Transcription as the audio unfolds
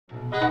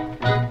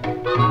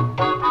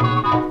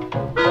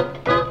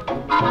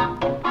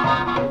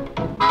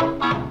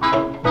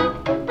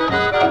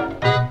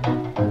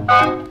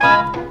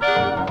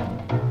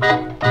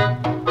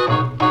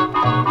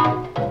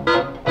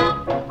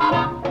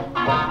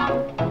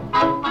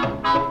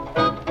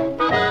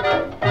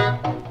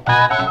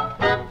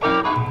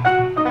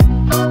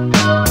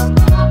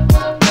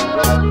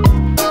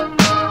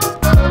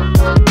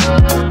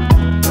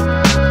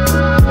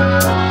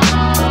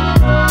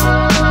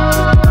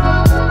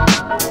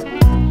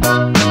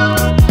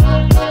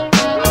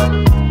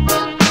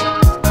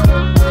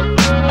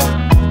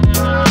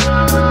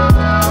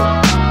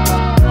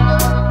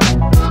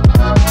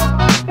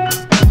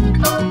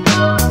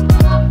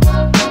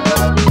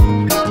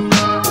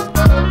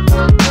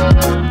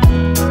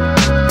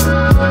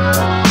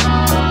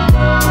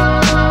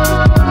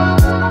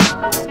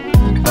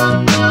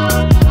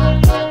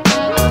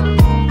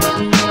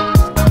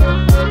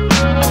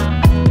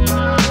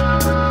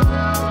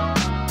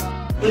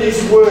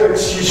These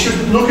works, you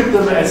should look at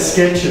them as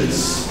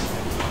sketches.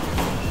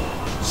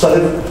 So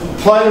they've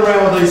played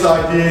around with these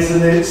ideas,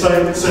 and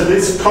so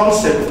this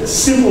concept,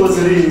 as simple as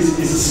it is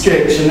a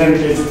sketch, and then it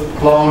gets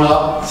blown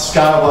up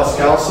scale by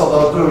scale. So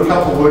they'll do a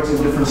couple of works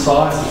in different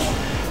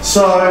sizes.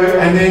 So,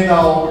 and then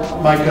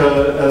they'll make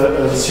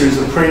a series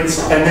of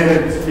prints, and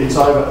then it's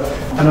over.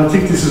 And I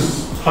think this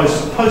is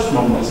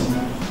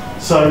postmodernism.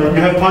 So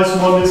you have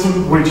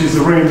postmodernism, which is a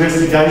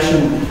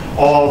reinvestigation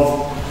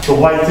of the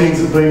way things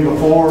have been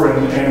before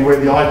and where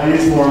the idea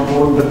is more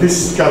important, but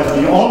this goes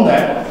beyond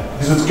that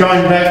because it's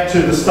going back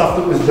to the stuff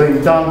that was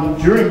being done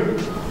during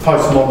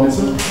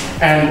postmodernism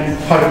and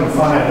poking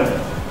fun at it.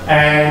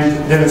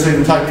 And then it's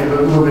even taking it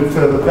a little bit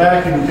further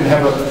back, and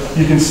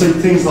you can see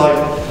things like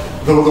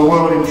the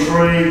world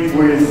intrigued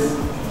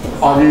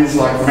with ideas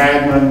like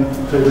Mad Men,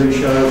 TV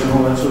shows and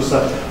all that sort of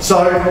stuff.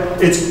 So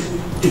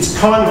it's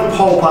kind of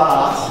pulp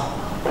art,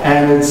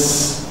 and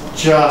it's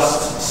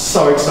just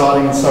so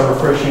exciting and so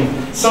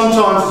refreshing.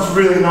 Sometimes it's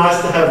really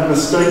nice to have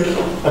mystique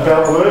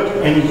about work,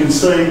 and you can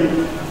see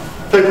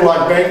people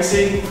like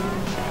Banksy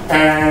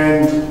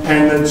and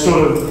then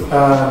sort of,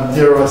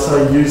 dare I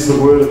say, use the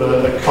word of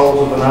a cult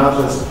of an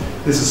artist.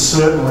 This is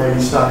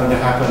certainly starting to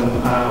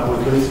happen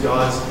with these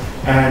guys,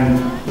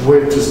 and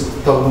we're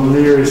just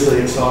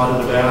deliriously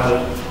excited about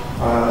it,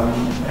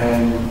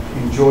 and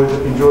enjoy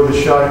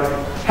the show.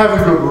 Have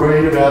a good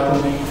read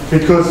about them,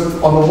 because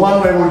on the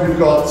one level you've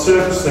got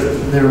surface,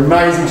 they're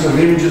amazing sort of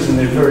images and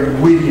they're very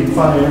witty and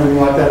funny and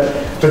everything like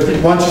that,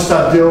 but once you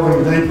start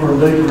delving deeper and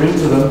deeper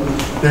into them,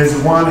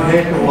 there's one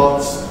heck of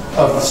lots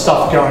of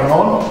stuff going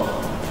on.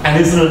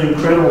 And isn't it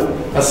incredible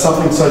as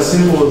something so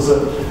simple as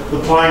the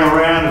playing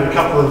around with a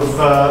couple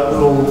of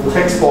little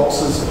text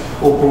boxes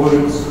or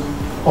balloons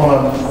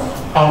on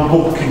a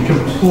book can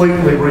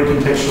completely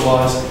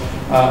recontextualise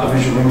a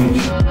visual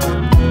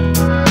image.